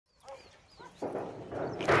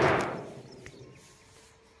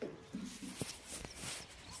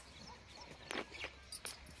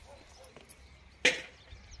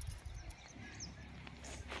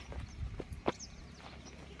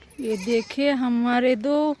ये देखिए हमारे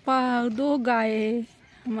दो गाय है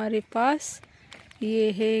हमारे पास।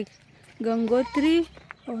 ये है गंगोत्री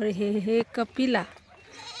और ये है कपिला।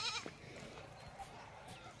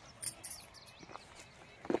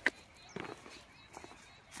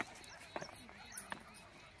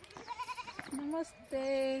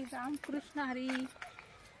 नमस्ते, राम कृष्ण हरी,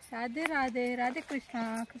 राधे राधे, राधे कृष्णा,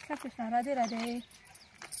 कृष्णा कृष्णा, राधे राधे।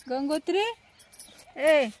 गंगोत्री,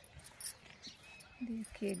 ए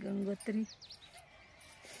देखिए गंगोत्री।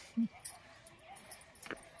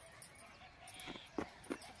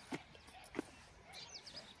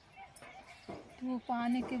 धूप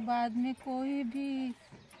आने के बाद में कोई भी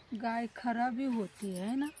गाय खराब भी होती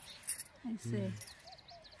है ना, ऐसे।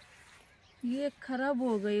 ये खराब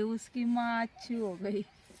हो गई, उसकी माँ अच्छी हो गई।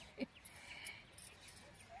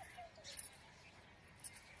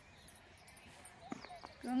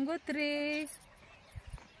 गंगोत्री,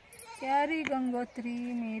 प्यारी गंगोत्री,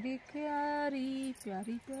 मेरी प्यारी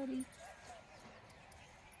प्यारी प्यारी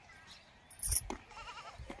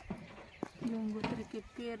गंगोत्री के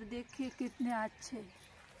पैर देखिए कितने अच्छे।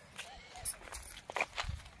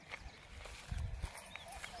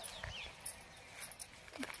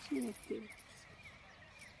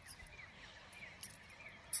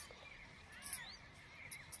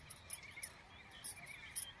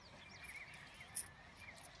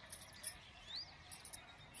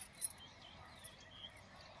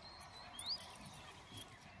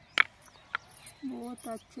 बहुत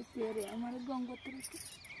अच्छे पैर है हमारे गंगोत्री के।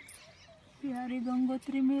 प्यारी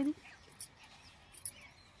गंगोत्री मेरी।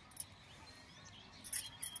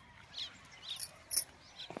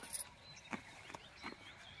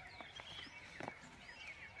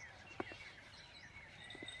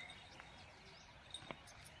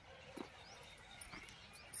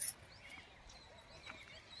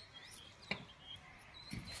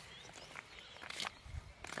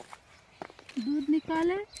 दूध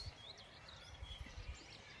निकाले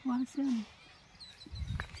वहां से।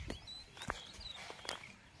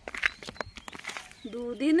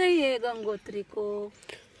 दूध ही नहीं है गंगोत्री को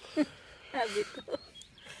अभी तो,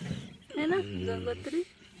 है ना गंगोत्री?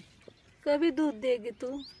 कभी दूध देगी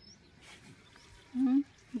तू?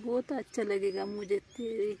 बहुत अच्छा लगेगा मुझे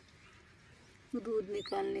तेरी दूध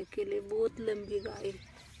निकालने के लिए। बहुत लंबी गाय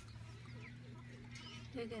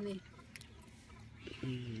है क्या नहीं?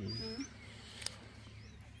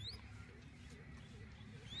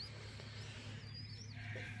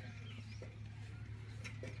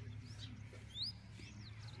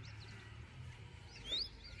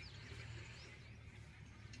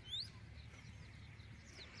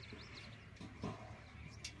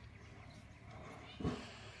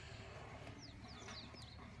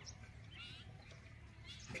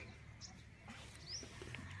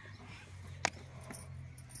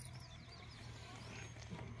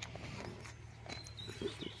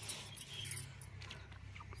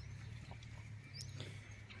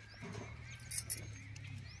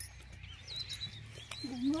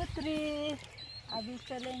 गंगोत्री, अभी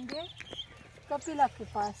चलेंगे कपिला के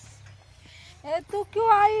पास। ए तू क्यों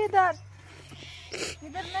आई इधर?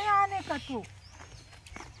 इधर नहीं आने का तू।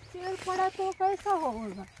 चल पड़ा तो कैसा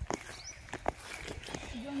होगा?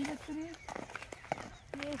 गंगोत्री,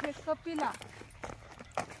 ये है कपिला।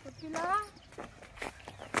 कपिला,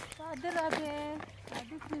 राधे राधे,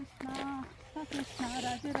 राधे कृष्णा, कृष्णा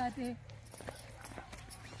राधे राधे।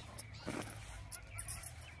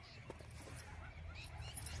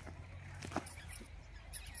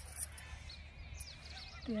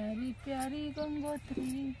 प्यारी प्यारी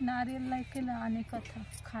गंगोत्री। नारियल लेके आने का था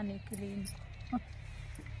खाने के लिए।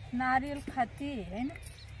 नारियल खाती है ना?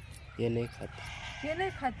 ये नहीं खाती। ये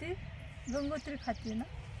नहीं खाती, गंगोत्री खाती है ना?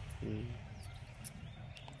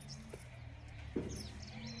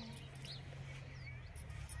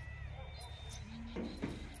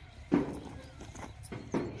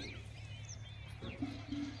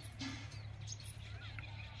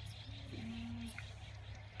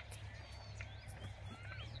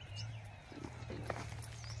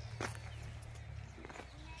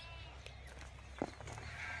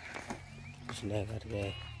 नहीं कर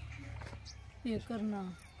गए ये करना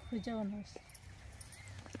खुजाना।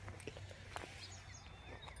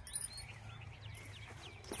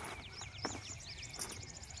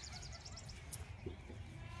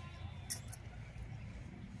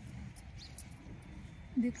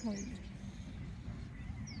 दिखाओ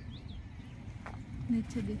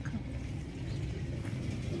नीचे, दिखा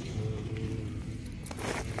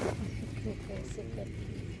कैसे करती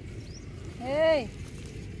है।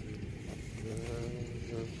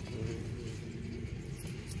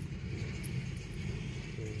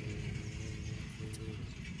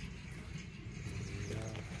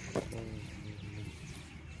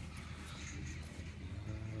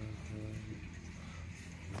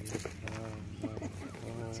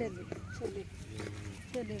 चलिए चलिए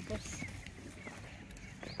चलिए, बस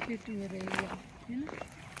फिट में रहिए, है ना।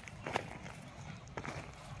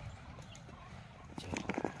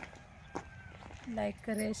 लाइक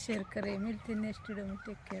करें, शेयर करें, मिलते नेक्स्ट वीडियो में।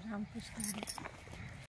 टेक केयर, हम कुछ